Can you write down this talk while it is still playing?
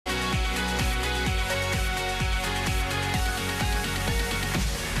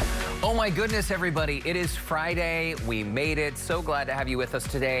Oh my goodness, everybody. It is Friday. We made it. So glad to have you with us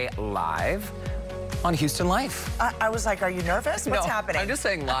today live on Houston Life. I was like, are you nervous? What's happening? I'm just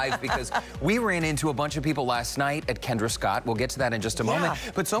saying live because we ran into a bunch of people last night at Kendra Scott. We'll get to that in just a moment.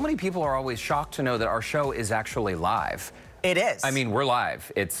 But so many people are always shocked to know that our show is actually live. It is. I mean, we're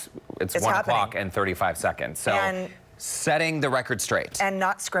live. It's 1 o'clock and 35 seconds. So setting the record straight. And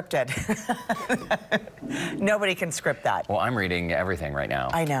not scripted. Nobody can script that. Well, I'm reading everything right now.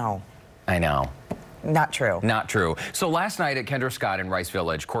 I know. I know. Not true. Not true. So last night at Kendra Scott in Rice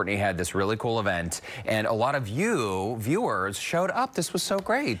Village, Courtney had this really cool event, and a lot of you, viewers, showed up. This was so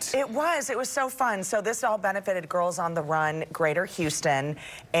great. It was so fun. So this all benefited Girls on the Run Greater Houston,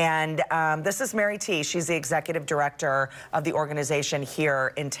 and this is Mary T. She's the executive director of the organization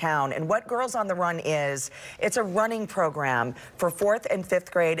here in town. And what Girls on the Run is, it's a running program for 4th and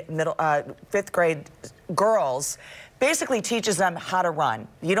 5th grade fifth grade girls. Basically teaches them how to run.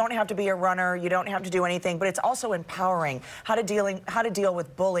 You don't have to be a runner, you don't have to do anything, but it's also empowering how to deal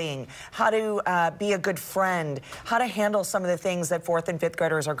with bullying, how to be a good friend, how to handle some of the things that 4th and 5th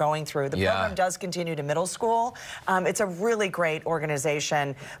graders are going through. The program does continue to middle school. It's a really great organization.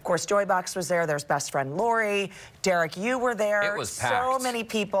 Of course, Joybox was there. There's best friend Lori, Derek, you were there. It was packed. So many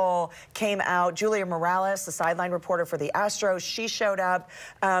people came out. Julia Morales, the sideline reporter for the Astros, she showed up,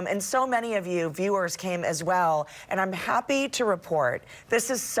 and so many of you viewers came as well. And I'm happy to report, this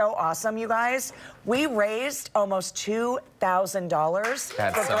is so awesome, you guys. We raised almost $2,000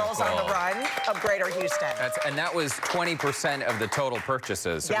 for Girls on the Run of Greater Houston. And that was 20% of the total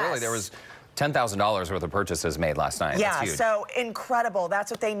purchases. So really there was $10,000 worth of purchases made last night. Yeah, that's huge. So incredible. That's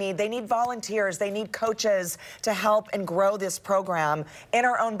what they need. They need volunteers. They need coaches to help and grow this program in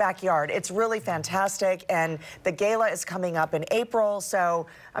our own backyard. It's really fantastic, and the gala is coming up in April, so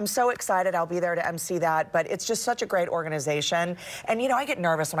I'm so excited. I'll be there to MC that, but it's just such a great organization. And, you know, I get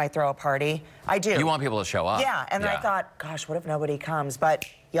nervous when I throw a party. I do. You want people to show up. Yeah, and I thought, gosh, what if nobody comes? But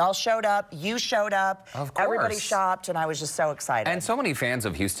y'all showed up, you showed up, everybody shopped, and I was just so excited. And so many fans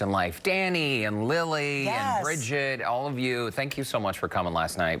of Houston Life, Danny and Lily and Bridget, all of you, thank you so much for coming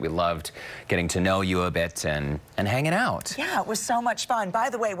last night. We loved getting to know you a bit and hanging out. Yeah, it was so much fun. By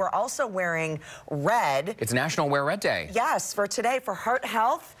the way, we're also wearing red. It's National Wear Red Day. Yes, for today, for heart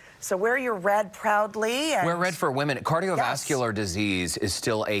health. So wear your red proudly. And wear red for women. Cardiovascular disease is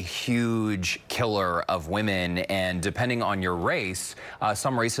still a huge killer of women, and depending on your race,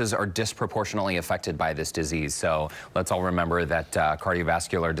 some races are disproportionately affected by this disease. So let's all remember that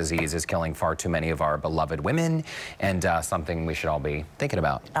cardiovascular disease is killing far too many of our beloved women, and something we should all be thinking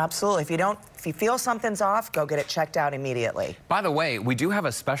about. Absolutely. If you feel something's off, go get it checked out immediately. By the way, we do have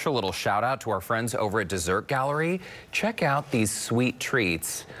a special little shout out to our friends over at Dessert Gallery. Check out these sweet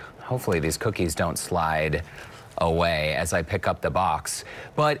treats. Hopefully these cookies don't slide away as I pick up the box.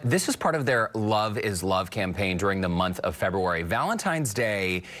 But this is part of their Love is Love campaign during the month of February. Valentine's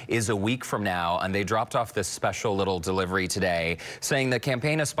Day is a week from now, and they dropped off this special little delivery today saying the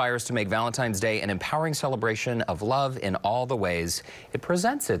campaign aspires to make Valentine's Day an empowering celebration of love in all the ways it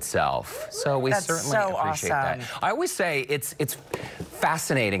presents itself. So we certainly appreciate that. I always say it's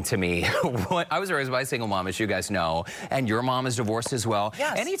fascinating to me. I was raised by a single mom, as you guys know, and your mom is divorced as well.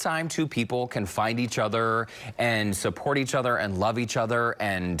 Yes. Anytime two people can find each other and support each other and love each other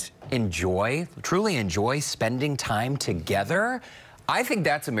and truly enjoy spending time together, I think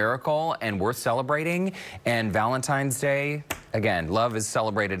that's a miracle and worth celebrating. And Valentine's Day, again, love is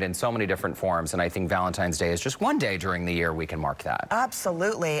celebrated in so many different forms, and I think Valentine's Day is just one day during the year we can mark that.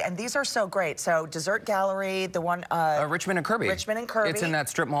 Absolutely, and these are so great. So Dessert Gallery, the one... Richmond and Kirby. Richmond and Kirby. It's in that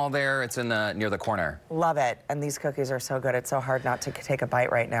strip mall there. It's in near the corner. Love it, and these cookies are so good. It's so hard not to take a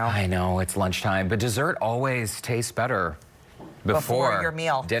bite right now. I know, it's lunchtime, but dessert always tastes better before your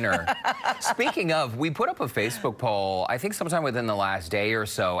meal. Dinner. Speaking of, we put up a Facebook poll, I think sometime within the last day or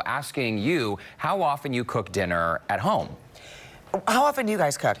so, asking you how often you cook dinner at home. How often do you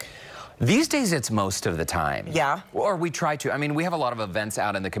guys cook? These days, it's most of the time. Yeah? Or we try to. I mean, we have a lot of events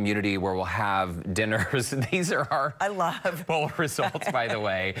out in the community where we'll have dinners. These are our poll results, by the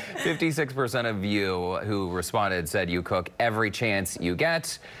way. 56% of you who responded said you cook every chance you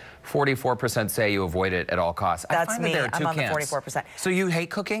get. 44% say you avoid it at all costs. That's me. There are two I'm on the camps. 44%. So you hate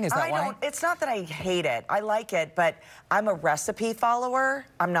cooking? Is that why? It's not that I hate it. I like it, but I'm a recipe follower.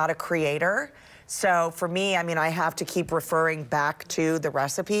 I'm not a creator. So for me, I mean, I have to keep referring back to the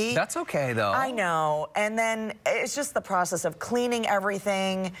recipe. That's okay, though. I know. And then it's just the process of cleaning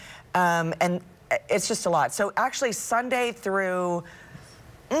everything, and it's just a lot. So actually, Sunday through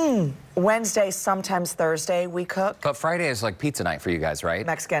Wednesday, sometimes Thursday, we cook. But Friday is like pizza night for you guys, right?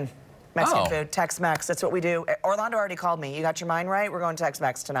 Mexican. Mexican food, Tex-Mex. That's what we do. Orlando already called me. You got your mind right? We're going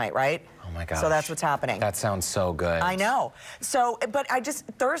Tex-Mex tonight, right? Oh my gosh. So that's what's happening. That sounds so good. I know. So, but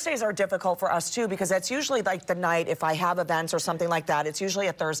Thursdays are difficult for us too, because that's usually like the night, if I have events or something like that, it's usually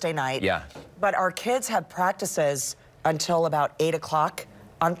a Thursday night. Yeah. But our kids have practices until about 8 o'clock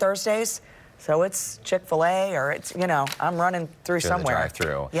on Thursdays. So it's Chick-fil-A or it's, you know, I'm running through somewhere.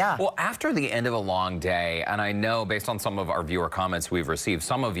 Drive-through. Yeah. Well, after the end of a long day, and I know based on some of our viewer comments we've received,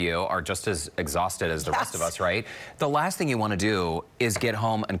 some of you are just as exhausted as the rest of us, right? The last thing you want to do is get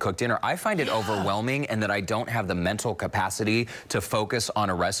home and cook dinner. I find it overwhelming and that I don't have the mental capacity to focus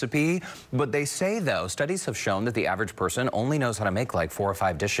on a recipe. But they say, though, studies have shown that the average person only knows how to make like 4 or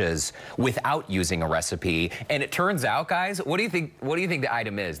 5 dishes without using a recipe. And it turns out, guys, what do you think the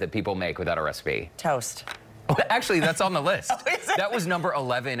item is that people make without a recipe? Toast. Actually, that's on the list. Oh, is it? That was number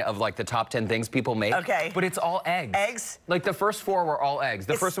 11 of like the top 10 things people make. Okay. But it's all eggs. Eggs? Like the first 4 were all eggs.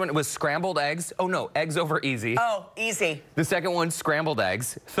 The first one was scrambled eggs. Oh no, eggs over easy. Oh, easy. The second one, scrambled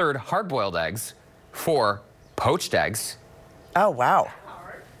eggs. Third, hard-boiled eggs. 4, poached eggs. Oh, wow.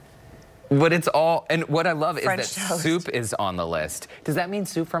 But it's all, and what I love French is that toast. soup is on the list. Does that mean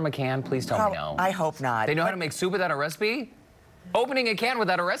soup from a can? Please tell me no. I hope not. They know how to make soup without a recipe? Opening a can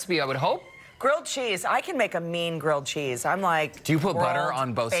without a recipe, I would hope. Grilled cheese. I can make a mean grilled cheese. I'm like, do you put butter world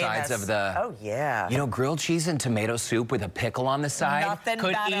on both famous. sides of the... Oh, yeah. You know, grilled cheese and tomato soup with a pickle on the side. Nothing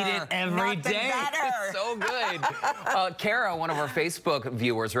Could better. eat it every Nothing day. better. It's so good. Kara, one of our Facebook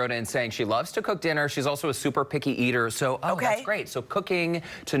viewers, wrote in saying she loves to cook dinner. She's also a super picky eater. So, that's great. So cooking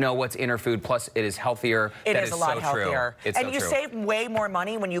to know what's in her food, plus it is healthier. It is a lot healthier. It's and so you true. save way more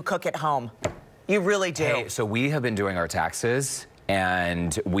money when you cook at home. You really do. Hey, so we have been doing our taxes.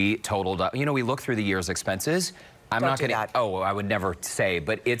 And we totaled up, you know, we look through the year's expenses. I'm not going to, I would never say,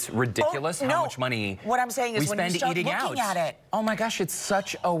 but it's ridiculous how much money what I'm saying is we when spend you start eating looking out. at it. Oh my gosh, it's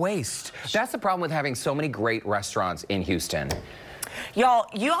such a waste. That's the problem with having so many great restaurants in Houston. Y'all,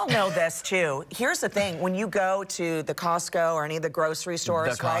 you all know this too. Here's the thing, when you go to the Costco or any of the grocery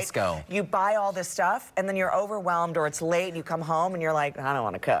stores, The Costco. right? You buy all this stuff and then you're overwhelmed or it's late and you come home and you're like, I don't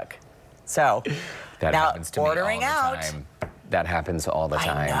want to cook. So, that now happens to ordering me all the out. time. That happens all the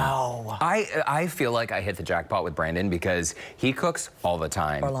time. I know. I feel like I hit the jackpot with Brandon because he cooks all the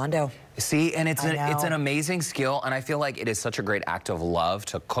time. Orlando. See, and it's I an amazing skill, and I feel like it is such a great act of love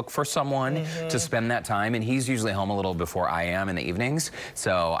to cook for someone, to spend that time, and he's usually home a little before I am in the evenings,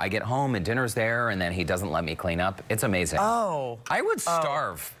 so I get home and dinner's there, and then he doesn't let me clean up. It's amazing. Oh. I would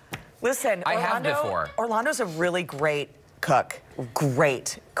starve. Listen, I have before. Orlando's a really great cook.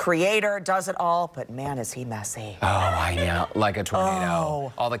 Great. Creator, does it all, but man, is he messy. Oh, I know. Like a tornado.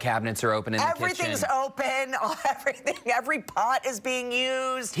 Oh. All the cabinets are open in the kitchen. Everything's open. Every pot is being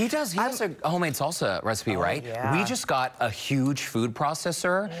used. He has a homemade salsa recipe, right? Yeah. We just got a huge food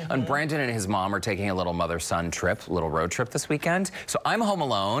processor, and Brandon and his mom are taking a little mother-son trip, little road trip this weekend. So I'm home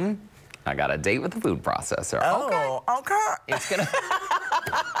alone. I got a date with the food processor. Oh, okay. It's gonna...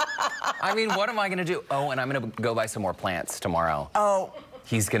 I mean, what am I gonna do? Oh, and I'm gonna go buy some more plants tomorrow. Oh.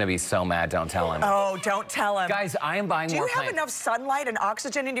 He's gonna be so mad, don't tell him. Oh, don't tell him. Guys, I am buying more plants. Do you have enough sunlight and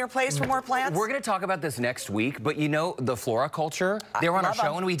oxygen in your place for more plants? We're gonna talk about this next week, but you know, the floriculture, they were on our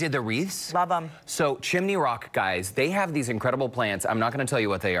show and we did the wreaths. Love them. So Chimney Rock, guys, they have these incredible plants. I'm not gonna tell you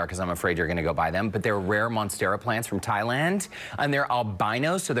what they are because I'm afraid you're gonna go buy them, but they're rare Monstera plants from Thailand, and they're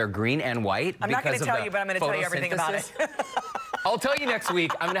albinos, so they're green and white. I'm not gonna tell you, but I'm gonna tell you everything about it. I'll tell you next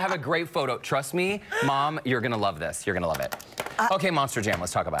week. I'm gonna have a great photo. Trust me, Mom, you're gonna love this. You're gonna love it. Okay, Monster Jam,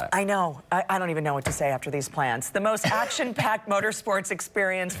 let's talk about it. I know. I don't even know what to say after these plans. The most action-packed motorsports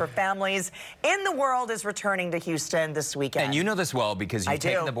experience for families in the world is returning to Houston this weekend. And you know this well because you've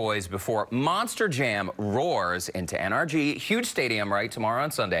taken the boys before. Monster Jam roars into NRG, huge stadium, right, tomorrow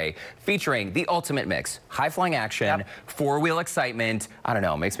on Sunday, featuring the ultimate mix. High-flying action, four-wheel excitement. I don't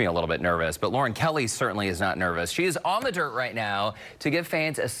know, makes me a little bit nervous, but Lauren Kelly certainly is not nervous. She is on the dirt right now to give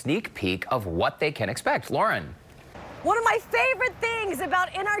fans a sneak peek of what they can expect. Lauren. One of my favorite things about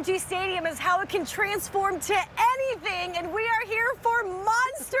NRG Stadium is how it can transform to anything, and we are here for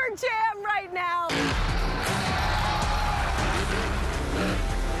Monster Jam right now.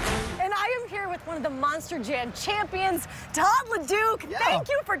 And I am here with one of the Monster Jam champions, Todd LeDuc. Yeah. Thank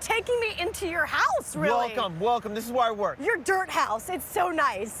you for taking me into your house, really. Welcome, welcome. This is where I work. Your dirt house. It's so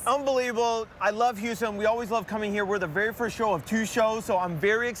nice. Unbelievable. I love Houston. We always love coming here. We're the very first show of 2 shows, so I'm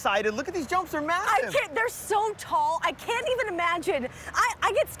very excited. Look at these jumps. They're massive. They're so tall. I can't even imagine.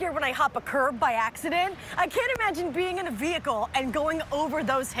 I get scared when I hop a curb by accident. I can't imagine being in a vehicle and going over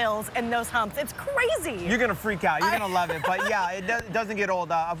those hills and those humps. It's crazy. You're going to freak out. You're going to love it. But yeah, it doesn't get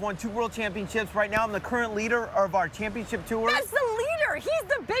old. I've won 2 world championships. Right now, I'm the current leader of our championship tour. That's the leader. He's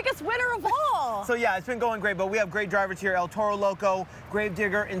the biggest first winner of all. So yeah, it's been going great, but we have great drivers here, El Toro Loco,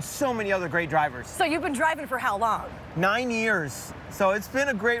 Gravedigger, and so many other great drivers. So you've been driving for how long? 9 years. So it's been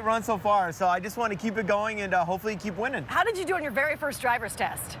a great run so far. So I just want to keep it going and hopefully keep winning. How did you do on your very first driver's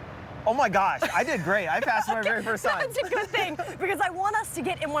test? Oh my gosh, I did great. I passed my very first time. That's a good thing, because I want us to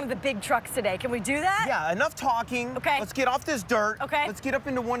get in one of the big trucks today. Can we do that? Yeah, enough talking. Okay. Let's get off this dirt. Okay. Let's get up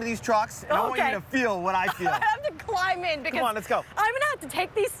into one of these trucks, and I want you to feel what I feel. I have to climb in because Come on, let's go. I'm gonna have to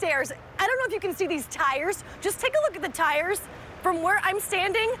take these stairs. I don't know if you can see these tires. Just take a look at the tires. From where I'm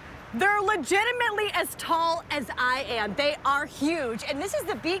standing, they're legitimately as tall as I am. They are huge. And this is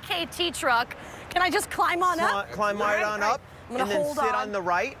the BKT truck. Can I just climb on up? Climb right on up. I'm gonna and hold then sit on. on the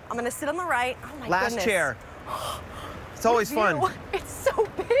right. I'm gonna sit on the right. Oh my Last goodness. chair. It's always fun. It's so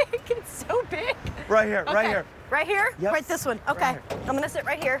big. It's so big. Right here, right here. Right here? Yep. Right this one. Okay. Right here. I'm gonna sit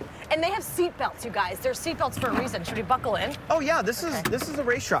right here. And they have seat belts, you guys. There's seat belts for a reason. Should we buckle in? Oh yeah, this is a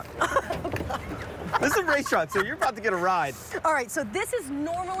race truck. This is a race truck, so you're about to get a ride. All right, so this is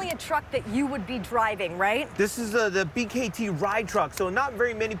normally a truck that you would be driving, right? This is the BKT ride truck, so not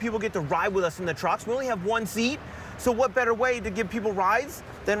very many people get to ride with us in the trucks. We only have one seat, so what better way to give people rides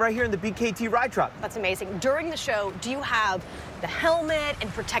than right here in the BKT ride truck? That's amazing. During the show, do you have the helmet and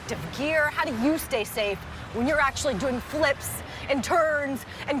protective gear? How do you stay safe when you're actually doing flips and turns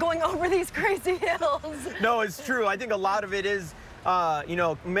and going over these crazy hills? No, it's true. I think a lot of it is you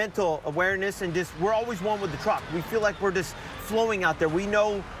know, mental awareness, and just we're always one with the truck. We feel like we're just flowing out there. We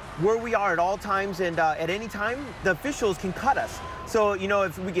know where we are at all times, and at any time, the officials can cut us. So, you know,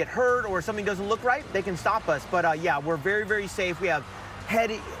 if we get hurt or something doesn't look right, they can stop us. But yeah, we're very, very safe. We have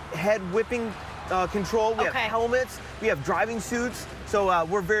head whipping control. We have helmets. We have driving suits. So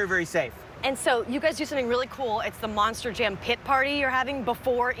we're very, very safe. And so you guys do something really cool. It's the Monster Jam pit party you're having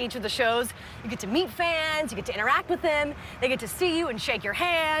before each of the shows. You get to meet fans, you get to interact with them, they get to see you and shake your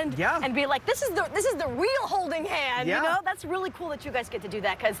hand, and be like, this is the real holding hand. You know, that's really cool that you guys get to do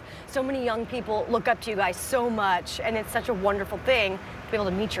that, because so many young people look up to you guys so much, and it's such a wonderful thing to be able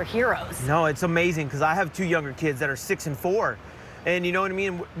to meet your heroes. No, it's amazing, because I have two younger kids that are 6 and 4, and you know what I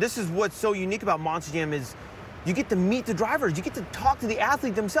mean. This is what's so unique about Monster Jam is you get to meet the drivers. You get to talk to the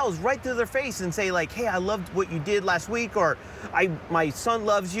athlete themselves right to their face and say like, hey, I loved what you did last week, or my son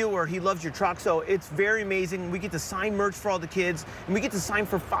loves you, or he loves your truck. So it's very amazing. We get to sign merch for all the kids, and we get to sign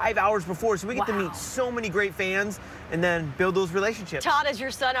for 5 hours before. So we get to meet so many great fans and then build those relationships. Todd, is your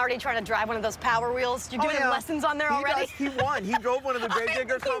son already trying to drive one of those Power Wheels? You're doing lessons on there already? He won. He drove one of the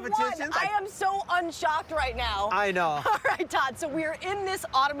Gravedigger competitions. I am so unshocked right now. I know. All right, Todd, so we're in this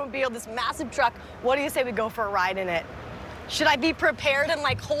automobile, this massive truck. What do you say we go for a ride in it? Should I be prepared and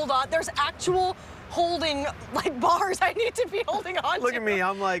like hold on? There's actual holding like bars I need to be holding on to. Look at me,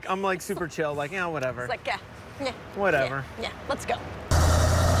 I'm like super chill, like, yeah, whatever. It's like, yeah, whatever. Yeah, let's go.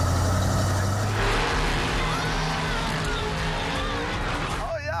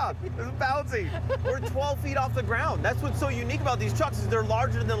 It's bouncy. We're 12 feet off the ground. That's what's so unique about these trucks is they're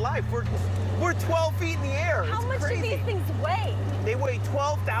larger than life. We're 12 feet in the air. How much do these things weigh? They weigh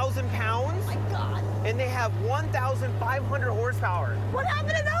 12,000 pounds. Oh my God. And they have 1,500 horsepower. What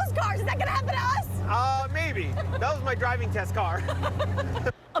happened to those cars? Is that gonna happen to us? Maybe. That was my driving test car.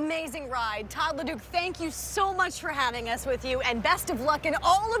 Amazing ride. Todd LeDuc, thank you so much for having us with you, and best of luck in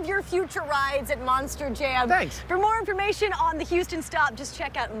all of your future rides at Monster Jam. Thanks. For more information on the Houston stop, just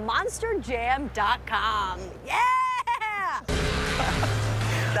check out monsterjam.com. Yeah!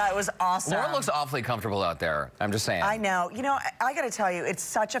 That was awesome. Laura looks awfully comfortable out there. I'm just saying. I know. You know, I got to tell you, it's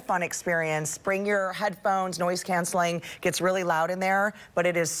such a fun experience. Bring your headphones, noise canceling. Gets really loud in there, but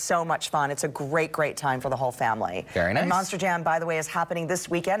it is so much fun. It's a great, great time for the whole family. Very nice. And Monster Jam, by the way, is happening this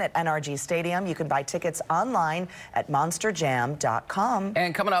weekend at NRG Stadium. You can buy tickets online at monsterjam.com.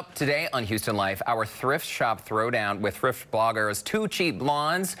 And coming up today on Houston Life, our thrift shop throwdown with thrift bloggers Two Cheap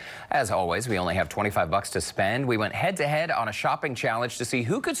Blondes. As always, we only have $25 to spend. We went head-to-head on a shopping challenge to see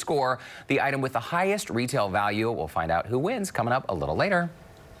who could score the item with the highest retail value. We'll find out who wins coming up a little later.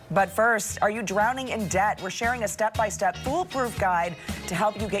 But first, are you drowning in debt? We're sharing a step-by-step foolproof guide to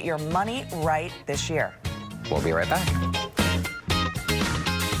help you get your money right this year. We'll be right back.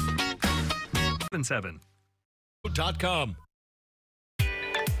 7.com.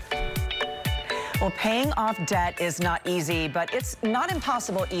 Well, paying off debt is not easy, but it's not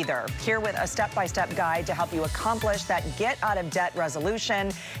impossible either. Here with a step-by-step guide to help you accomplish that get-out-of-debt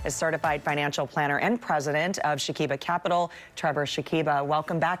resolution is certified financial planner and president of Shakiba Capital, Trevor Shakiba.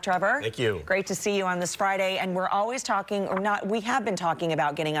 Welcome back, Trevor. Thank you. Great to see you on this Friday. And we're always talking, or not, we have been talking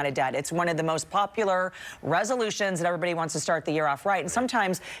about getting out of debt. It's one of the most popular resolutions that everybody wants to start the year off right. And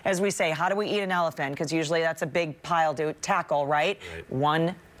sometimes, as we say, how do we eat an elephant? Because usually that's a big pile to tackle, right?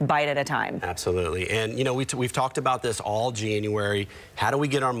 $1 bite at a time. Absolutely. And, you know, we've talked about this all January. How do we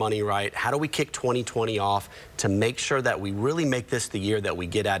get our money right? How do we kick 2020 off to make sure that we really make this the year that we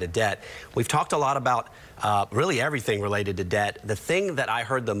get out of debt? We've talked a lot about really everything related to debt. The thing that I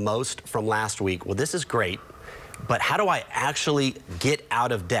heard the most from last week, well, this is great, but how do I actually get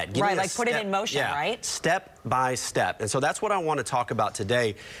out of debt? Right, like put it in motion, right? Step by step. And so that's what I want to talk about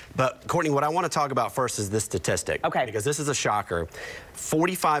today. But Courtney, what I want to talk about first is this statistic. Okay. Because this is a shocker.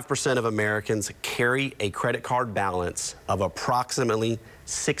 45% of Americans carry a credit card balance of approximately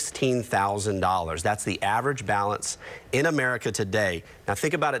 $16,000. That's the average balance in America today. Now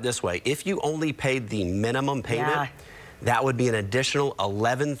think about it this way. If you only paid the minimum payment, that would be an additional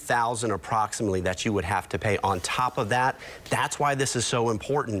 $11,000 approximately that you would have to pay on top of that. That's why this is so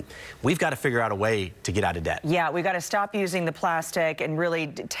important. We've got to figure out a way to get out of debt. Yeah, we've got to stop using the plastic and really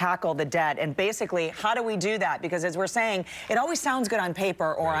tackle the debt. And basically, how do we do that? Because as we're saying, it always sounds good on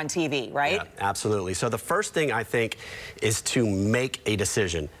paper or on TV, right? Yeah, absolutely. So the first thing I think is to make a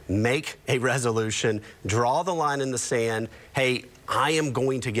decision, make a resolution, draw the line in the sand. Hey, I am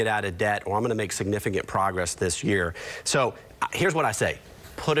going to get out of debt, or I'm going to make significant progress this year. So here's what I say.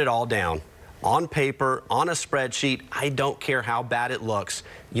 Put it all down on paper, on a spreadsheet. I don't care how bad it looks.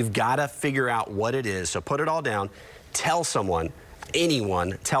 You've got to figure out what it is. So put it all down. Tell someone.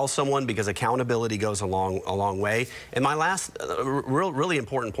 Anyone, tell someone, because accountability goes a long way. And my last really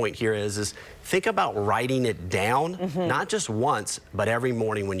important point here is think about writing it down, not just once, but every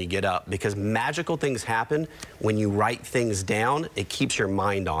morning when you get up, because magical things happen when you write things down. It keeps your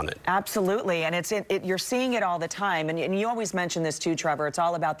mind on it. Absolutely, and you're seeing it all the time, and you always mention this too, Trevor. It's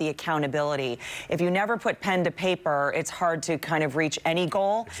all about the accountability. If you never put pen to paper, it's hard to kind of reach any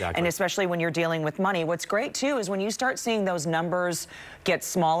goal, and especially when you're dealing with money. What's great too is when you start seeing those numbers get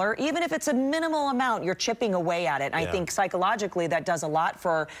smaller, even if it's a minimal amount, you're chipping away at it. And I think psychologically that does a lot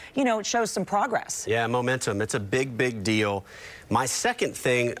for, you know, it shows some progress. Yeah, momentum. It's a big deal. My second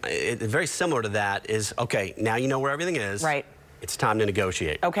thing, very similar to that, is, okay, now you know where everything is. Right. It's time to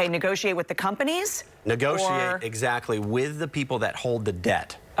negotiate. Okay, negotiate with the companies? Negotiate, exactly, with the people that hold the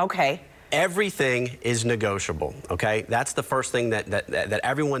debt. Okay. Everything is negotiable, okay? That's the first thing that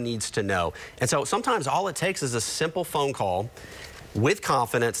everyone needs to know. And so sometimes all it takes is a simple phone call with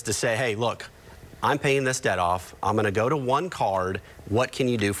confidence to say, hey, look, I'm paying this debt off. I'm going to go to one card. What can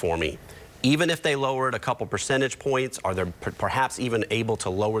you do for me? Even if they lower it a couple percentage points, or they're perhaps even able to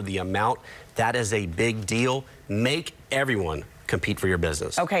lower the amount, that is a big deal. Make everyone compete for your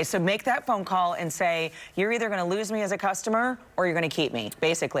business. Okay, so make that phone call and say, you're either going to lose me as a customer or you're going to keep me,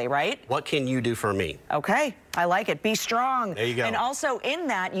 basically, right? What can you do for me? Okay, I like it. Be strong. There you go. And also in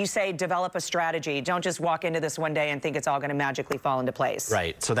that, you say develop a strategy. Don't just walk into this one day and think it's all going to magically fall into place.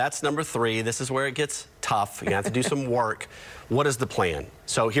 Right, so that's number 3. This is where it gets tough. You have to do some work. What is the plan?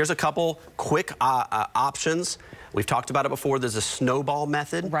 So here's a couple quick options. We've talked about it before. There's a snowball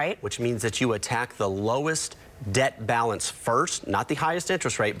method, which means that you attack the lowest debt balance first, not the highest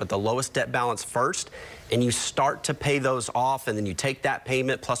interest rate, but the lowest debt balance first, and you start to pay those off, and then you take that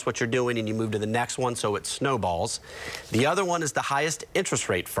payment plus what you're doing and you move to the next one, so it snowballs. The other one is the highest interest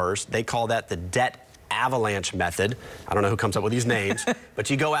rate first. They call that the debt avalanche method. I don't know who comes up with these names, but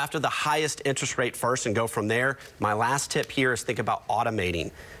you go after the highest interest rate first and go from there. My last tip here is think about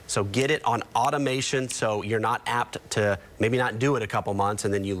automating. So get it on automation so you're not apt to maybe not do it a couple months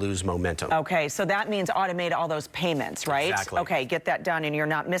and then you lose momentum. Okay, so that means automate all those payments, right? Exactly. Okay, get that done and you're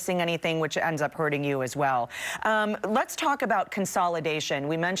not missing anything, which ends up hurting you as well. Let's talk about consolidation.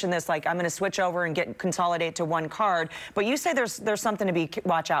 We mentioned this, like I'm going to switch over and consolidate to one card, but you say there's something to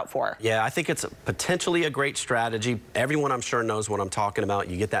watch out for. Yeah, I think it's potentially a great strategy. Everyone I'm sure knows what I'm talking about.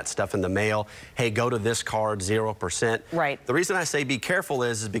 You get that stuff in the mail. Hey, go to this card, 0%. Right. The reason I say be careful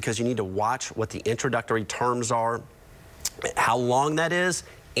is because you need to watch what the introductory terms are, how long that is,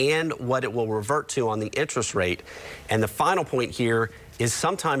 and what it will revert to on the interest rate. And the final point here is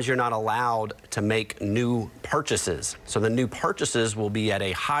sometimes you're not allowed to make new purchases. So the new purchases will be at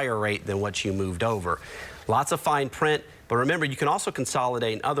a higher rate than what you moved over. Lots of fine print, but remember, you can also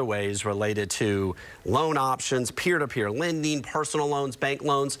consolidate in other ways related to loan options, peer-to-peer lending, personal loans, bank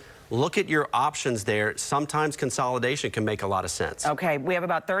loans. Look at your options there. Sometimes consolidation can make a lot of sense. Okay, we have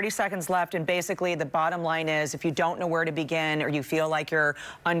about 30 seconds left, and basically the bottom line is if you don't know where to begin or you feel like you're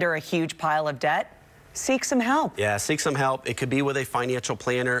under a huge pile of debt, seek some help. Yeah, seek some help. It could be with a financial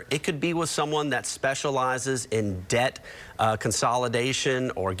planner. It could be with someone that specializes in debt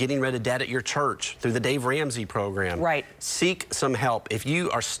consolidation or getting rid of debt at your church through the Dave Ramsey program. Right. Seek some help. If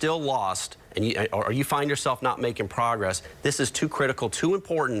you are still lost and you find yourself not making progress, this is too critical, too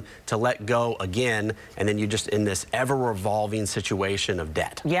important to let go again, and then you're just in this ever-revolving situation of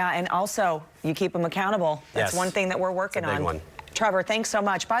debt. Yeah, and also you keep them accountable. That's one thing that we're working on. Big one. Trevor, thanks so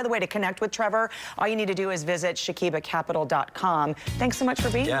much. By the way, to connect with Trevor, all you need to do is visit ShakibaCapital.com. Thanks so much for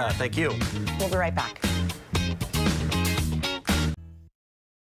being here. Yeah, thank you. We'll be right back.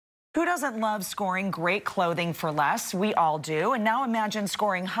 Who doesn't love scoring great clothing for less? We all do. And now imagine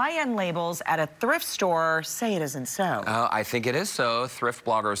scoring high-end labels at a thrift store. Say it isn't so. I think it is so. Thrift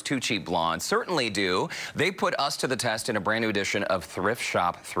bloggers Two Cheap Blondes certainly do. They put us to the test in a brand new edition of Thrift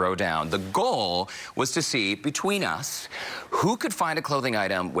Shop Throwdown. The goal was to see, between us, who could find a clothing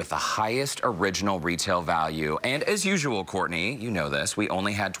item with the highest original retail value. And as usual, Courtney, you know this, we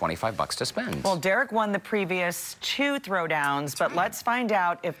only had $25 to spend. Well, Derek won the previous 2 throwdowns, but let's find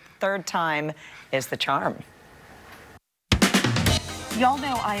out if third time is the charm. Y'all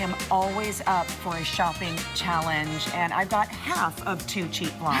know I am always up for a shopping challenge, and I've got half of Two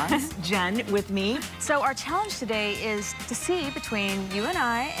Cheap Blondes. Jen with me. So our challenge today is to see between you and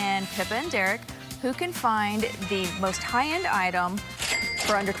I and Pippa and Derek who can find the most high-end item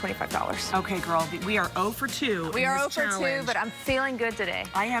for under $25. Okay, girl, we are 0 for 2. We are 0 for 2, but I'm feeling good today.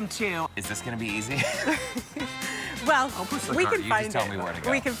 I am too. Is this going to be easy? Well, we can You find just tell it. me where to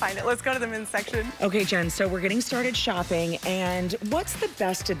go. We can find it. Let's go to the men's section. Okay, Jen, so we're getting started shopping, and what's the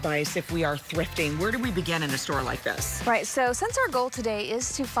best advice if we are thrifting? Where do we begin in a store like this? Right, so since our goal today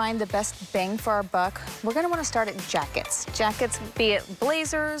is to find the best bang for our buck, we're gonna wanna start at jackets. Jackets, be it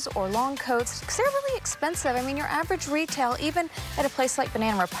blazers or long coats, because they're really expensive. I mean, your average retail, even at a place like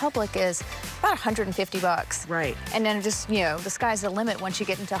Banana Republic, is about $150. Right. And then just, you know, the sky's the limit once you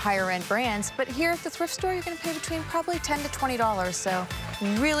get into higher end brands. But here at the thrift store, you're gonna pay between probably $10 to $20, so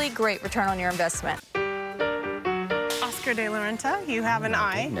really great return on your investment. Oscar de la Renta, you have an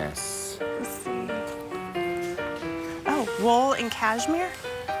eye. Goodness. Let's see. Oh, wool and cashmere?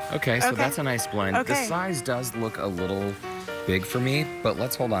 Okay, so that's a nice blend. Okay. The size does look a little big for me, but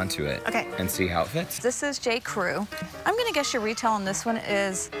let's hold on to it and see how it fits. This is J. Crew. I'm gonna guess your retail on this one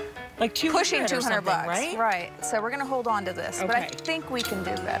is like pushing 200 bucks, right? Right. So we're gonna hold on to this, but I think we can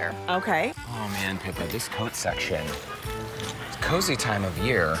do better. Okay. Oh man, Pippa, this coat section. Cozy time of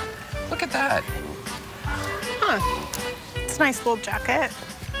year. Look at that. Huh. It's a nice wool jacket.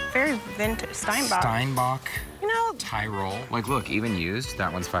 Very vintage. Steinbach. Steinbach. You know, Tyrol. Like, look, even used,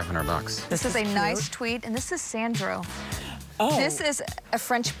 that one's $500. This is a nice tweed, and this is Sandro. Oh. This is a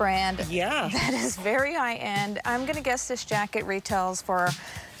French brand. Yeah. That is very high-end. I'm gonna guess this jacket retails for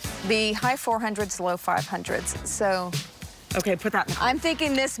the high 400s, low 500s. So. Okay, put that in the I'm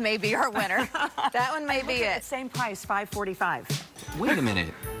thinking this may be our winner. That one may be it. Same price, $545. Wait a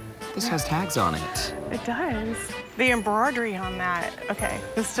minute. This has tags on it. it does. The embroidery on that. Okay,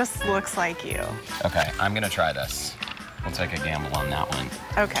 this just looks like you. Okay, I'm gonna try this. We'll take a gamble on that one.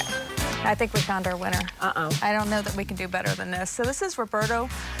 Okay. I think we found our winner. Uh-oh. I don't know that we can do better than this. So this is Roberto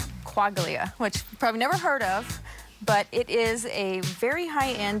Quaglia, which you've probably never heard of, but it is a very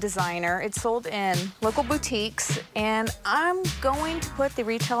high-end designer. It's sold in local boutiques, and I'm going to put the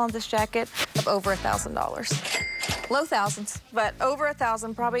retail on this jacket of over $1,000. Low thousands, but over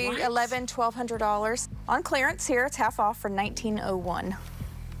 $1,000, probably $1,100, $1,200. On clearance here, it's half off for $19.01.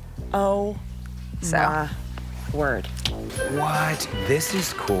 Oh, my word. What? This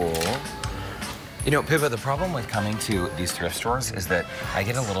is cool. You know, Pippa, the problem with coming to these thrift stores is that I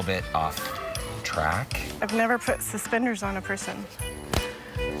get a little bit off track. I've never put suspenders on a person.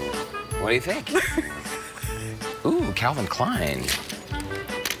 What do you think? Ooh, Calvin Klein.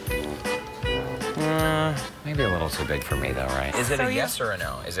 Maybe a little too big for me, though, right? Is it a yes or a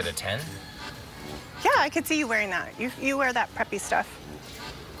no? Is it a 10? Yeah, I could see you wearing that. You wear that preppy stuff.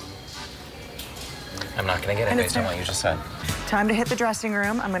 I'm not going to get it based on what you just said. Time to hit the dressing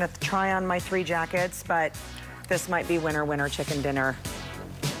room. I'm going to try on my 3 jackets, but this might be winner, winner, chicken dinner.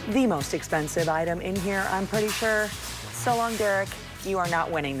 The most expensive item in here, I'm pretty sure. So long, Derek. You are not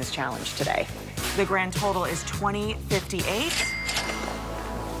winning this challenge today. The grand total is $20.58.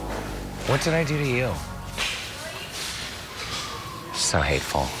 What did I do to you? So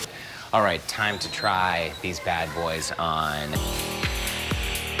hateful. All right, time to try these bad boys on.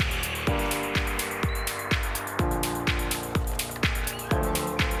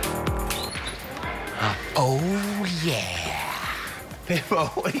 Oh, yeah. Pippa,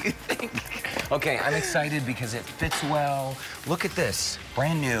 what do you think? Okay, I'm excited because it fits well. Look at this,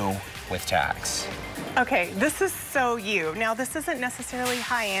 brand new. with tax. Okay, this is so you. Now, this isn't necessarily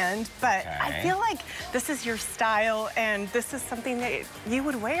high-end, but I feel like this is your style, and this is something that you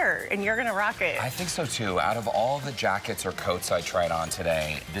would wear, and you're gonna rock it. I think so too. Out of all the jackets or coats I tried on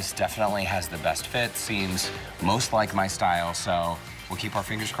today, this definitely has the best fit, seems most like my style, so we'll keep our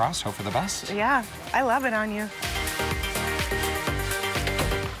fingers crossed, hope for the best. Yeah, I love it on you.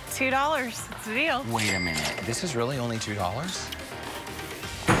 $2, it's a deal. Wait a minute, this is really only $2?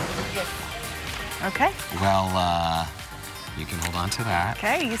 Okay. Well, you can hold on to that.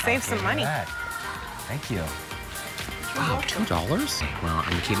 Okay, you saved some money. Thank you. Wow, $2? Well,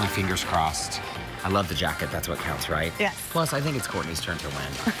 I'm gonna keep my fingers crossed. I love the jacket, that's what counts, right? Yes. Plus, I think it's Courtney's turn to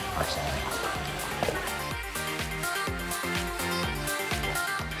win, personally.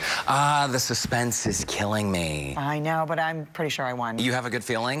 The suspense is killing me. I know, but I'm pretty sure I won. You have a good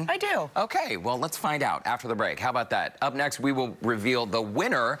feeling? I do. Okay, well, let's find out after the break. How about that? Up next, we will reveal the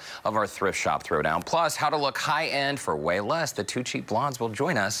winner of our Thrift Shop Throwdown, plus how to look high-end for way less. The two cheap blondes will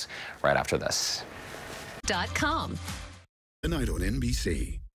join us right after this. .com. Tonight on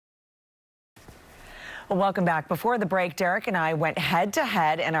NBC. Well, welcome back. Before the break, Derek and I went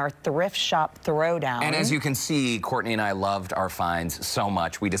head-to-head in our Thrift Shop Throwdown. And as you can see, Courtney and I loved our finds so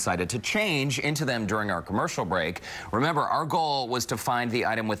much, we decided to change into them during our commercial break. Remember, our goal was to find the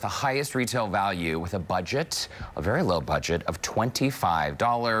item with the highest retail value with a budget, a very low budget of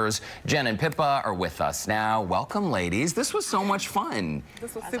 $25. Jen and Pippa are with us now. Welcome, ladies. This was so much fun.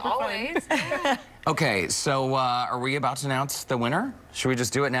 This was super fun. Okay, so are we about to announce the winner? Should we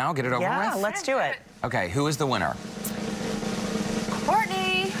just do it now, get it over with? Yeah, let's do it. Okay, who is the winner?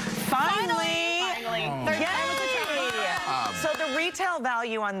 Courtney! Finally! Finally. Yay! So the retail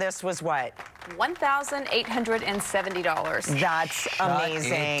value on this was what? $1,870. That's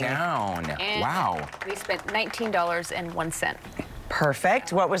amazing. Shut it down. And wow. We spent $19.01.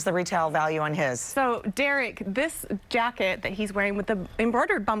 Perfect. What was the retail value on his? So, Derek, this jacket that he's wearing with the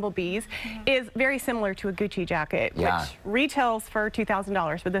embroidered bumblebees is very similar to a Gucci jacket, which retails for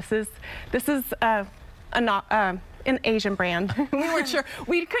 $2,000. But this is an Asian brand. We weren't sure.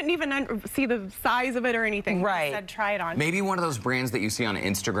 We couldn't even see the size of it or anything. Right. We said, try it on. Maybe one of those brands that you see on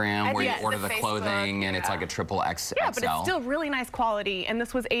Instagram where you order the clothing and it's like a triple XL. Yeah, but it's still really nice quality. And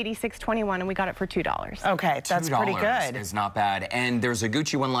this was $86.21, and we got it for $2. Okay, that's pretty good. It's not bad. And there's a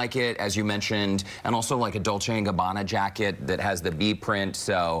Gucci one like it, as you mentioned, and also like a Dolce & Gabbana jacket that has the bee print.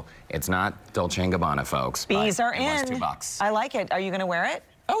 So it's not Dolce & Gabbana, folks. Bees are in. It was $2. I like it. Are you going to wear it?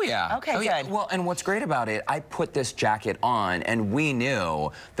 Oh, yeah. Okay, good. Yeah. Well, and what's great about it, I put this jacket on, and we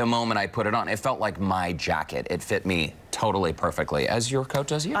knew the moment I put it on, it felt like my jacket. It fit me totally perfectly, as your coat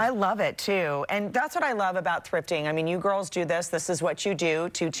does you. I love it, too. And that's what I love about thrifting. I mean, you girls do this. This is what you do,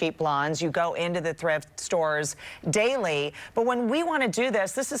 Two Cheap Blondes. You go into the thrift stores daily. But when we want to do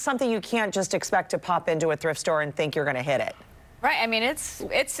this, this is something you can't just expect to pop into a thrift store and think you're going to hit it. Right, I mean, it's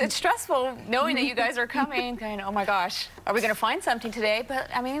stressful knowing that you guys are coming, going, oh my gosh, are we going to find something today?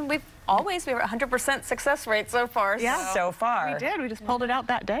 But I mean, we were 100% success rate so far. Yeah, so far. We did. We just pulled it out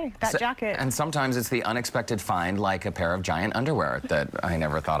that day, that jacket. And sometimes it's the unexpected find, like a pair of giant underwear that I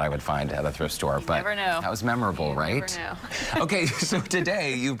never thought I would find at a thrift store. But never know. That was memorable, You right? never know. Okay, so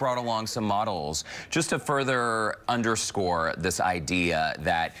today you brought along some models just to further underscore this idea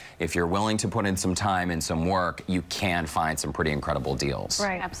that if you're willing to put in some time and some work, you can find some pretty incredible deals.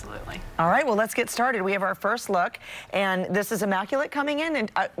 Right. Absolutely. All right, well, let's get started. We have our first look, and this is Immaculate coming in,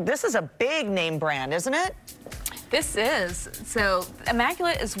 and this is a big name brand, isn't it? This is. So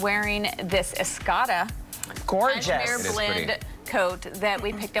Immaculate is wearing this Escada Gorgeous. cashmere blend coat that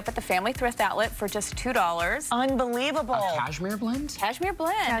we picked up at the Family Thrift Outlet for just $2. Unbelievable. A cashmere blend? Cashmere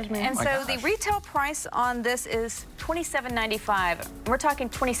blend. Cashmere. And Oh my so gosh. the retail price on this is $27.95. We're talking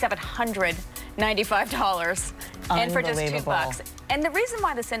 $2,795. And for just Unbelievable. $2. And the reason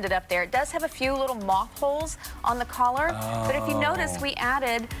why this ended up there, it does have a few little moth holes on the collar. But if you notice, we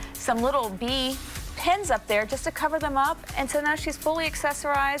added some little bee pins up there just to cover them up, and so now she's fully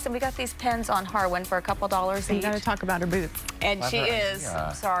accessorized, and we got these pins on Harwin for a couple dollars You each. got to talk about her boots. And she is, idea.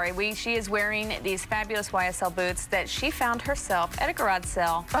 I'm sorry, she is wearing these fabulous YSL boots that she found herself at a garage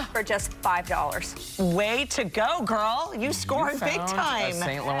sale for just $5. Way to go, girl. You scored big A time.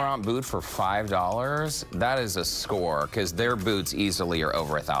 Saint Laurent boot for $5? That is a score, because their boots easily are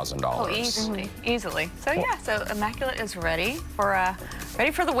over $1,000. Oh, easily. So yeah, so Immaculate is ready for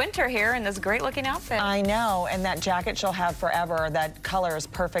the winter here in this great looking outfit. I know, and that jacket she'll have forever. That color is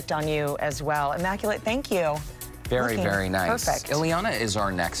perfect on you as well. Immaculate, thank you. Very, very nice. Perfect. Ileana is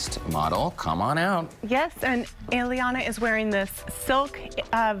our next model. Come on out. Yes, and Ileana is wearing this silk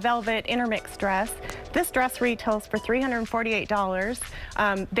velvet intermix dress. This dress retails for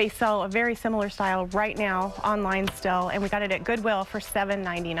 $348. They sell a very similar style right now online still, and we got it at Goodwill for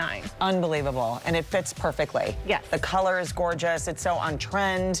 $7.99. Unbelievable, and it fits perfectly. Yes. The color is gorgeous. It's so on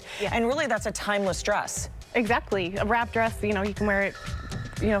trend, and really that's a timeless dress. Exactly. A wrap dress, you know, you can wear it,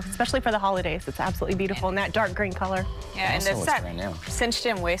 you know, especially for the holidays. It's absolutely beautiful in that dark green color. Yeah, and that cinched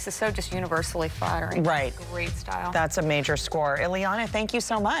in waist is so just universally flattering. Right. Great style. That's a major score. Ileana, thank you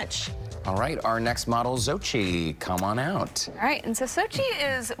so much. All right, our next model, Xochitl, come on out. All right, and so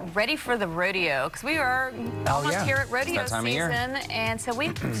Xochitl is ready for the rodeo because we are almost here at rodeo season. And so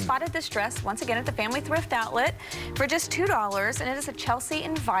we spotted this dress once again at the Family Thrift Outlet for just $2, and it is a Chelsea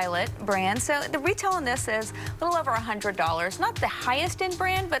and Violet brand. So the retail on this is a little over $100. Not the highest end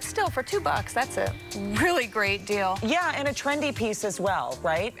brand, but still for $2, that's a really great deal. Yeah, and a trendy piece as well,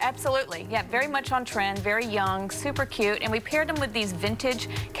 right? Absolutely. Yeah, very much on trend, very young, super cute, and we paired them with these vintage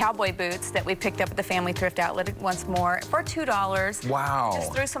cowboy boots that we picked up at the Family Thrift Outlet once more for $2. Wow.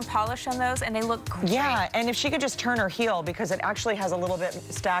 Just threw some polish on those and they look great. Yeah, and if she could just turn her heel, because it actually has a little bit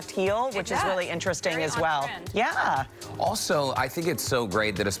stacked heel, which is really interesting as well. Yeah. Also, I think it's so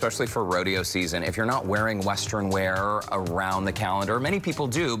great that especially for rodeo season, if you're not wearing Western wear around the calendar, many people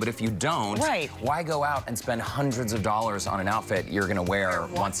do, but if you don't, why go out and spend hundreds of dollars on an outfit you're gonna wear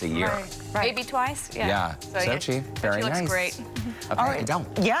once a year? Right. Maybe twice. Yeah. So Xochitl, very nice. Looks great. Okay, Adele.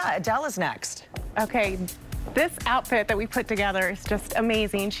 Yeah, Adele is next. Okay, this outfit that we put together is just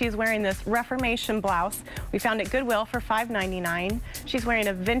amazing. She's wearing this Reformation blouse. We found it at Goodwill for $5.99. She's wearing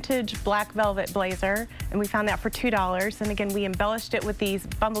a vintage black velvet blazer, and we found that for $2. And again, we embellished it with these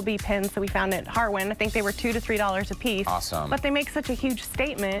bumblebee pins that we found at Harwin. I think they were $2 to $3 a piece. Awesome. But they make such a huge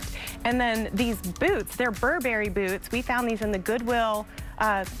statement. And then these boots, they're Burberry boots. We found these in the Goodwill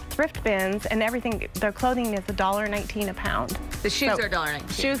thrift bins, and everything, their clothing is $1.19 a pound. The shoes are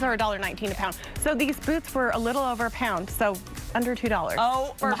 $1.19. Shoes are $1.19 a pound. So these boots were a little over a pound, so under $2.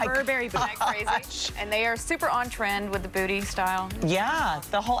 Oh, for my Burberry boots. Crazy. And they are super on trend with the booty style. Yeah,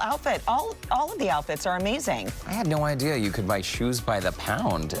 the whole outfit, all of the outfits are amazing. I had no idea you could buy shoes by the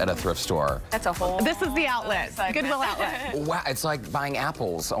pound at a thrift store. That's a whole. This is the outlet, Goodwill outlet. Wow, it's like buying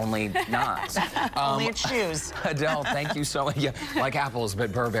apples, only not. Only it's shoes. Adele, thank you so much. Yeah, like apples,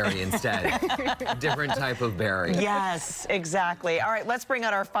 but Burberry instead. Different type of berry. Yes, exactly. All right, let's bring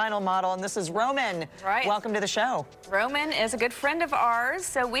out our final model, and this is Roman. Right. Welcome to the show. Roman is a good friend of ours,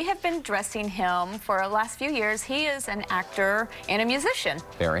 so we have been dressing him for the last few years. He is an actor and a musician.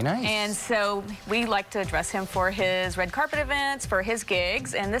 Very nice. And so we like to dress him for his red carpet events, for his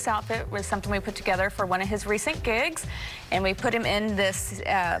gigs, and this outfit was something we put together for one of his recent gigs, and we put him in this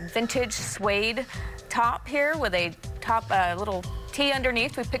vintage suede top here with a top little tee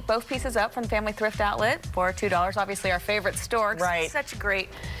underneath. We picked both pieces up from the Family Thrift Outlet for $2, obviously our favorite store. Right. Such great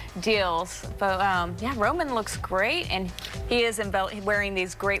deals. But yeah, Roman looks great, and he is wearing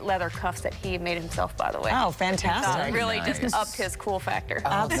these great leather cuffs that he made himself, by the way. Oh, fantastic. Really just upped his cool factor.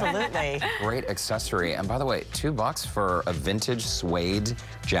 Absolutely. Great accessory. And by the way, $2 for a vintage suede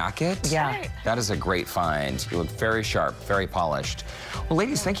jacket? Yeah. Right. That is a great find. You look very sharp, very polished. Well,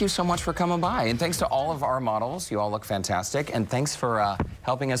 ladies, thank you so much for coming by. And thanks to all of our models. You all look fantastic. And thanks for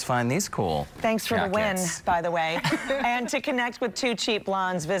helping us find these cool Thanks for jackets. the win, by the way. And to connect with Two Cheap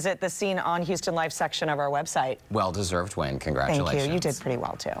Blondes, visit the Scene on Houston Life section of our website. Well-deserved win. Congratulations. Thank you. You did pretty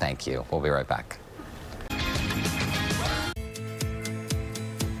well, too. Thank you. We'll be right back.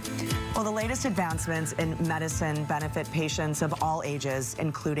 Well, the latest advancements in medicine benefit patients of all ages,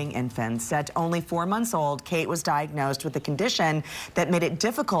 including infants. At only 4 months old, Kate was diagnosed with a condition that made it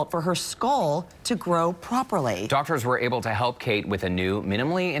difficult for her skull to grow properly. Doctors were able to help Kate with a new,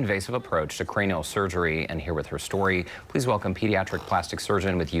 minimally invasive approach to cranial surgery. And here with her story, please welcome pediatric plastic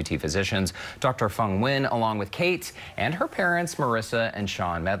surgeon with UT Physicians, Dr. Feng Nguyen, along with Kate and her parents, Marissa and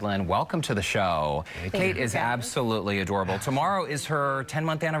Sean Medlin. Welcome to the show. Kate is absolutely adorable. Tomorrow is her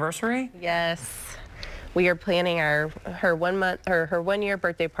 10-month anniversary? Yes. We are planning her 1 year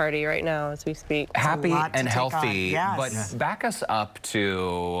birthday party right now as we speak. Happy and healthy, yes. But back us up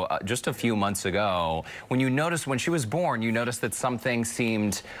to just a few months ago when you noticed, when she was born, you noticed that something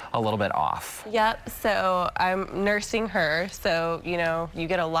seemed a little bit off. Yep, so I'm nursing her, so you know, you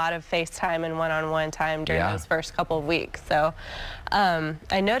get a lot of FaceTime and one-on-one time during those first couple of weeks. So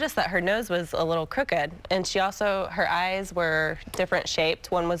I noticed that her nose was a little crooked, and she also, her eyes were different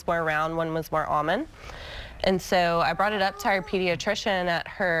shaped. One was more round, one was more almond. And so I brought it up to our pediatrician at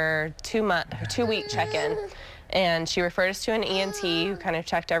her 2-week check-in. And she referred us to an ENT who kind of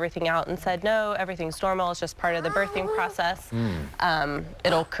checked everything out and said, no, everything's normal. It's just part of the birthing process.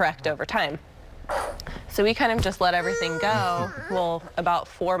 It'll correct over time. So we kind of just let everything go. Well, about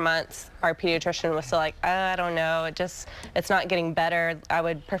 4 months, our pediatrician was still like, I don't know, it's not getting better. I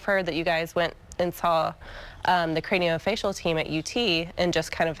would prefer that you guys went and saw the craniofacial team at UT and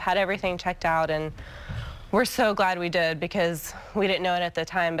just kind of had everything checked out. And we're so glad we did, because we didn't know it at the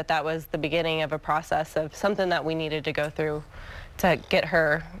time, but that was the beginning of a process of something that we needed to go through to get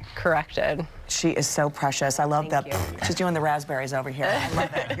her corrected. She is so precious. I love that. She's doing the raspberries over here. I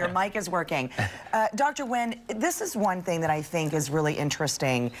love it. Your mic is working. Dr. Nguyen, this is one thing that I think is really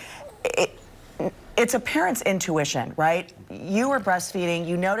interesting. It's a parent's intuition, right? You were breastfeeding,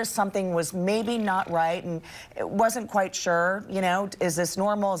 you noticed something was maybe not right and it wasn't quite sure, you know, is this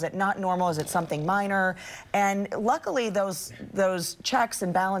normal, is it not normal, is it something minor? And luckily those checks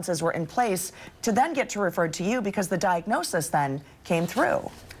and balances were in place to then get to referred to you, because the diagnosis then came through.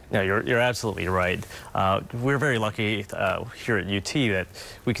 No, you're absolutely right. We're very lucky here at UT that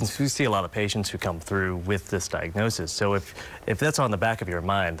we see a lot of patients who come through with this diagnosis. So if that's on the back of your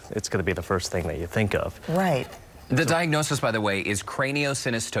mind, it's going to be the first thing that you think of. Right. The diagnosis, by the way, is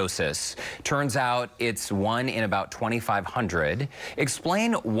craniosynostosis. Turns out it's 1 in about 2,500.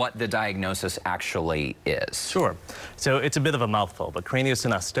 Explain what the diagnosis actually is. Sure. So it's a bit of a mouthful, but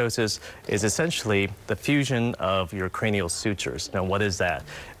craniosynostosis is essentially the fusion of your cranial sutures. Now, what is that?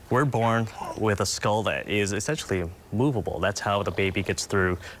 We're born with a skull that is essentially movable. That's how the baby gets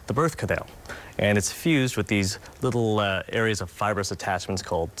through the birth canal. And it's fused with these little areas of fibrous attachments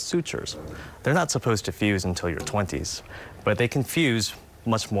called sutures. They're not supposed to fuse until your 20s, but they can fuse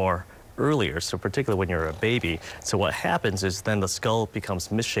much more earlier, so particularly when you're a baby. So what happens is then the skull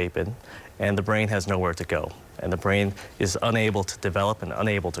becomes misshapen and the brain has nowhere to go. And the brain is unable to develop and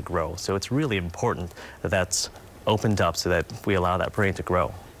unable to grow. So it's really important that that's opened up so that we allow that brain to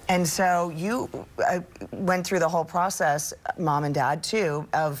grow. And so you went through the whole process, Mom and Dad too,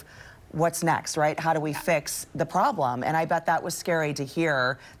 of what's next, right? How do we fix the problem? And I bet that was scary to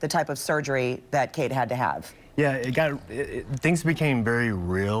hear the type of surgery that Kate had to have. Yeah, things became very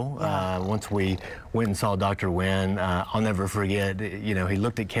real once we went and saw Dr. Nguyen. I'll never forget, you know, he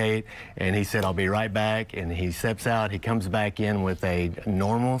looked at Kate and he said, I'll be right back. And he steps out, he comes back in with a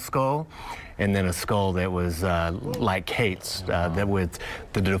normal skull and then a skull that was like Kate's, that with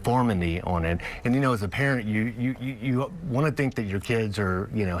the deformity on it. And you know, as a parent, you want to think that your kids are,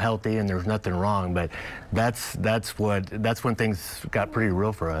 you know, healthy and there's nothing wrong, but that's when things got pretty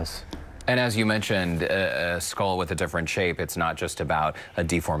real for us. And as you mentioned, a skull with a different shape, it's not just about a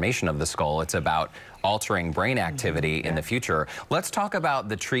deformation of the skull, it's about altering brain activity in the future. Let's talk about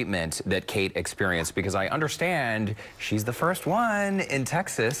the treatment that Kate experienced, because I understand she's the first one in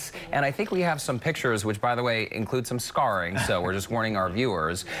Texas, and I think we have some pictures, which, by the way, include some scarring, so we're just warning our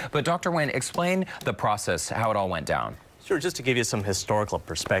viewers. But Dr. Nguyen, explain the process, how it all went down. Sure, just to give you some historical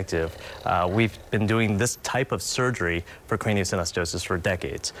perspective, we've been doing this type of surgery for craniosynostosis for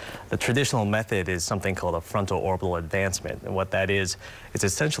decades. The traditional method is something called a frontal orbital advancement, and what that is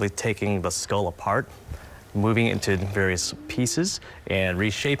essentially taking the skull apart, moving it into various pieces, and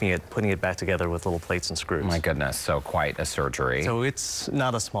reshaping it, putting it back together with little plates and screws. My goodness, so quite a surgery. So it's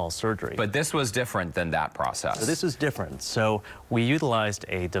not a small surgery. But this was different than that process. So this was different. So we utilized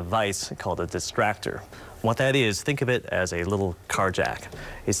a device called a distractor. What that is, think of it as a little car jack.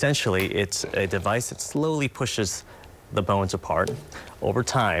 Essentially, it's a device that slowly pushes the bones apart over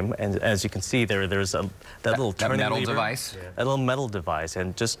time, and as you can see there's that little turning metal lever, device? a little metal device,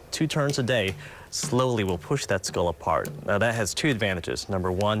 and just 2 turns a day slowly will push that skull apart. Now that has 2 advantages.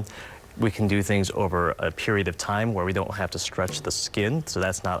 Number 1, we can do things over a period of time where we don't have to stretch the skin, so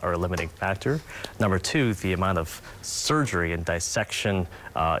that's not our limiting factor. Number 2, the amount of surgery and dissection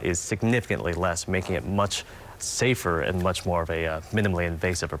is significantly less, making it much safer and much more of a minimally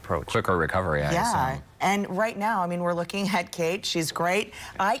invasive approach. Quicker recovery, I assume. And right now, I mean, we're looking at Kate. She's great.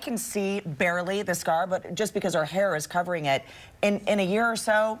 I can see barely the scar, but just because her hair is covering it, in a year or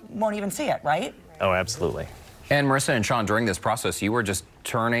so, won't even see it, right? Oh, absolutely. And Marissa and Sean, during this process, you were just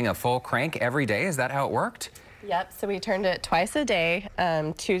turning a full crank every day? Is that how it worked? Yep, so we turned it twice a day,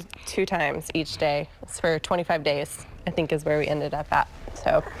 two times each day. It's for 25 days, I think is where we ended up at.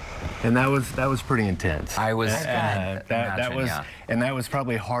 So. And that was pretty intense. I was that was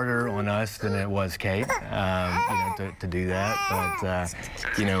probably harder on us than it was Kate, to do that. But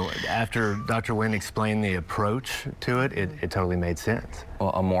after Dr. Wynn explained the approach to it, it totally made sense.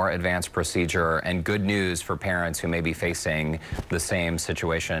 Well, a more advanced procedure, and good news for parents who may be facing the same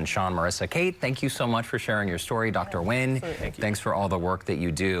situation. Sean, Marissa, Kate, thank you so much for sharing your story. Dr. Wynn, thanks for all the work that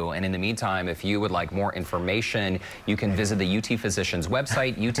you do. And in the meantime, if you would like more information, you can visit the UT Physicians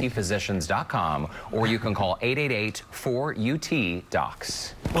website, utphysicians.com, or you can call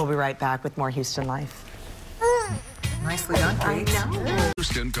 888-4UT-DOCS. We'll be right back with more Houston Life. Nicely done, Kate. I know.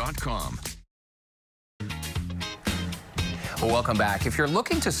 Houston.com. Well, welcome back. If you're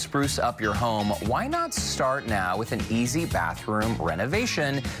looking to spruce up your home, why not start now with an easy bathroom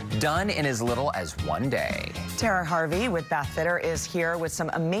renovation done in as little as one day? Tara Harvey with Bathfitter is here with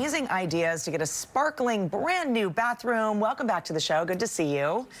some amazing ideas to get a sparkling, brand new bathroom. Welcome back to the show. Good to see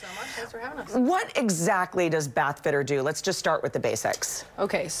you. Thanks so much. Thanks for having us. What exactly does Bathfitter do? Let's just start with the basics.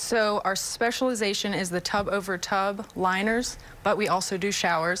 Okay, so our specialization is the tub over tub liners, but we also do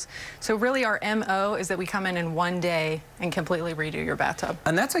showers. So really our MO is that we come in one day and completely redo your bathtub.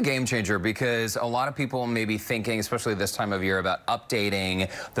 And that's a game changer, because a lot of people may be thinking, especially this time of year, about updating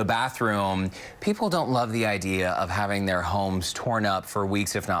the bathroom. People don't love the idea of having their homes torn up for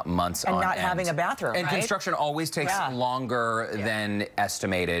weeks, if not months on end. And not having a bathroom, And right? Construction always takes longer than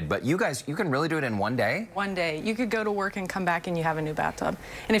estimated. But you guys, you can really do it in one day? One day. You could go to work and come back and you have a new bathtub.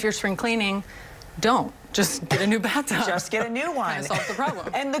 And if you're spring cleaning, don't. Just get a new bathtub. Just get a new one. Kind of solve the problem.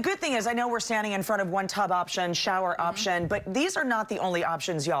 And the good thing is, I know we're standing in front of one tub option, shower option, but these are not the only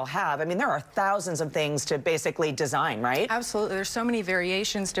options y'all have. I mean, there are thousands of things to basically design, right? Absolutely. There's so many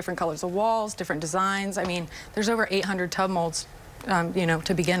variations, different colors of walls, different designs. I mean, there's over 800 tub molds,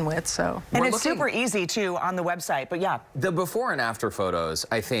 to begin with, so. And it's super easy, too, on the website, but yeah. The before and after photos,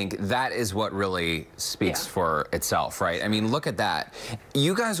 I think that is what really speaks for itself, right? I mean, look at that.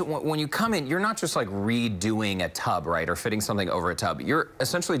 You guys, when you come in, you're not just like redoing a tub, right, or fitting something over a tub. You're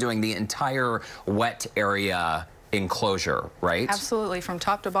essentially doing the entire wet area enclosure, right? Absolutely, from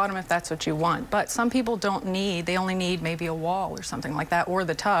top to bottom if that's what you want. But some people don't need, they only need maybe a wall or something like that, or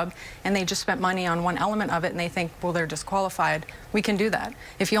the tub, and they just spent money on one element of it and they think, well, they're disqualified. We can do that.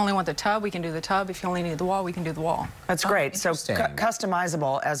 If you only want the tub, we can do the tub. If you only need the wall, we can do the wall. That's great. So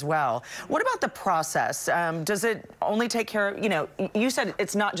customizable as well. What about the process? Does it only take care of, you said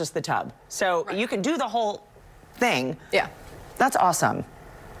it's not just the tub. So you can do the whole thing. Yeah. That's awesome.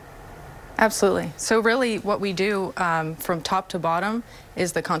 Absolutely. So really what we do from top to bottom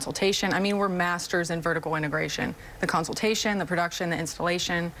is the consultation. I mean, we're masters in vertical integration. The consultation, the production, the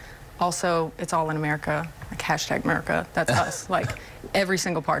installation. Also, it's all in America, like hashtag America. That's us, like every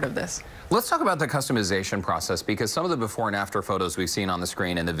single part of this. Let's talk about the customization process, because some of the before and after photos we've seen on the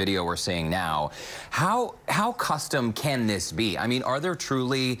screen and the video we're seeing now, how custom can this be? I mean, are there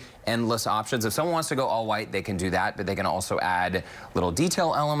truly endless options? If someone wants to go all white, they can do that, but they can also add little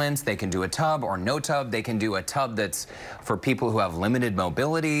detail elements. They can do a tub or no tub. They can do a tub that's for people who have limited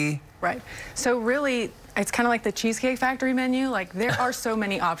mobility. Right. So really, it's kind of like the Cheesecake Factory menu. Like, there are so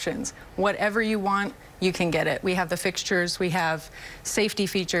many options. Whatever you want, you can get it. We have the fixtures, we have safety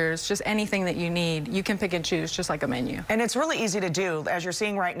features, just anything that you need. You can pick and choose, just like a menu. And it's really easy to do. As you're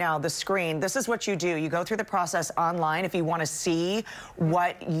seeing right now, the screen, this is what you do. You go through the process online if you want to see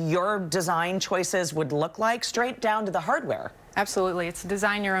what your design choices would look like, straight down to the hardware. Absolutely. It's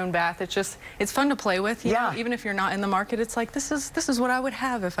design your own bath. It's just, it's fun to play with. You know, even if you're not in the market, it's like, this is what I would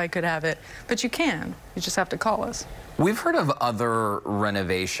have if I could have it. But you can. You just have to call us. We've heard of other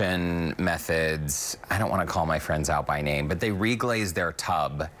renovation methods. I don't want to call my friends out by name, but they reglaze their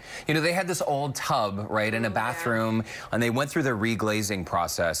tub. You know, they had this old tub, right, in a bathroom, and they went through the reglazing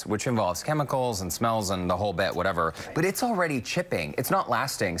process, which involves chemicals and smells and the whole bit, whatever. But it's already chipping. It's not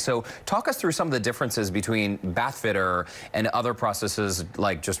lasting. So talk us through some of the differences between Bathfitter and other processes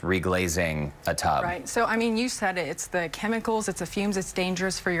like just reglazing a tub. Right. So, I mean, you said it. It's the chemicals, it's the fumes, it's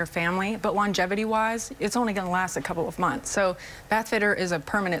dangerous for your family. But longevity-wise, it's only going to last a couple of months. So Bathfitter is a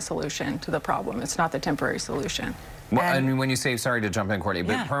permanent solution to the problem. It's not the temporary solution. Well, and when you say, sorry to jump in, Courtney,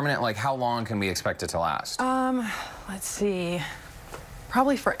 but permanent, like how long can we expect it to last? Let's see.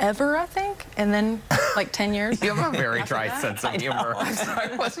 Probably forever, I think, and then like 10 years. You have a very dry sense of humor.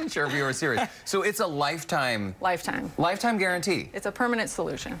 I wasn't sure if you were serious. So it's a lifetime. Lifetime. Lifetime guarantee. It's a permanent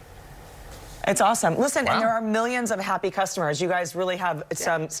solution. It's awesome. Listen, and there are millions of happy customers. You guys really have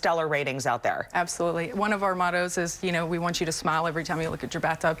some stellar ratings out there. Absolutely. One of our mottos is, you know, we want you to smile every time you look at your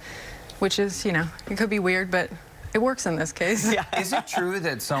bathtub, which is, you know, it could be weird, but it works in this case. Is it true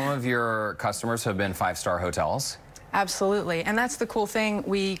that some of your customers have been 5-star hotels? Absolutely, and that's the cool thing.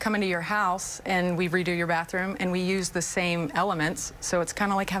 We come into your house and we redo your bathroom and we use the same elements, so it's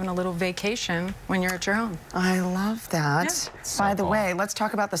kind of like having a little vacation when you're at your home. I love that. Yeah. By the way, let's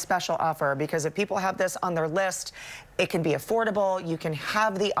talk about the special offer, because if people have this on their list, it can be affordable, you can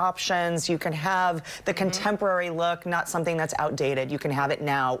have the options, you can have the contemporary look, not something that's outdated. You can have it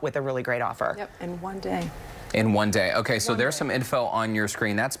now with a really great offer. Yep, in one day. In one day. Okay, so there's some info on your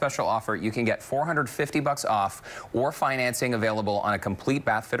screen. That special offer, you can get $450 off or financing available on a complete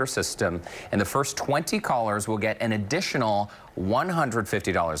bath fitter system. And the first 20 callers will get an additional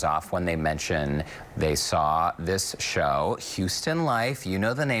 $150 off when they mention they saw this show, Houston Life. You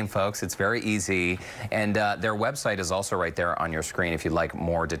know the name, folks. It's very easy. And their website is also right there on your screen if you'd like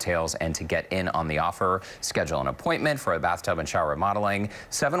more details and to get in on the offer. Schedule an appointment for a bathtub and shower remodeling,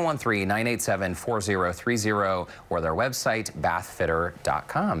 713-987-4030, or their website,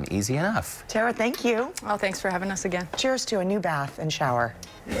 bathfitter.com. Easy enough. Tara, thank you. Oh, thanks for having us again. Cheers to a new bath and shower.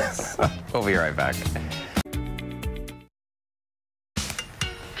 Yes. We'll be right back.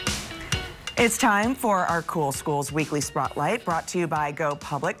 It's time for our Cool Schools Weekly Spotlight, brought to you by Go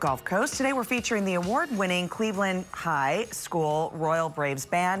Public Gulf Coast. Today we're featuring the award-winning Cleveland High School Royal Braves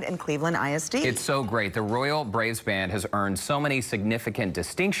Band and Cleveland ISD. It's so great. The Royal Braves Band has earned so many significant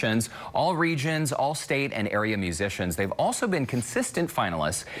distinctions, all regions, all state and area musicians. They've also been consistent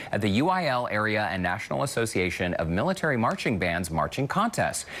finalists at the UIL Area and National Association of Military Marching Bands marching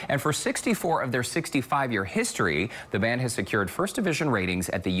contests. And for 64 of their 65-year history, the band has secured first division ratings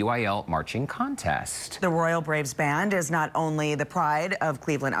at the UIL Marching Contest. The Royal Braves Band is not only the pride of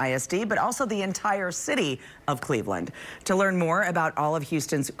Cleveland ISD, but also the entire city of Cleveland. To learn more about all of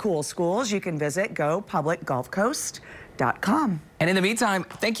Houston's cool schools, you can visit gopublicgulfcoast.com. And in the meantime,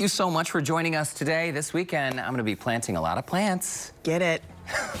 thank you so much for joining us today. This weekend, I'm going to be planting a lot of plants. Get it.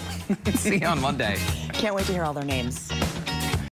 See you on Monday. Can't wait to hear all their names.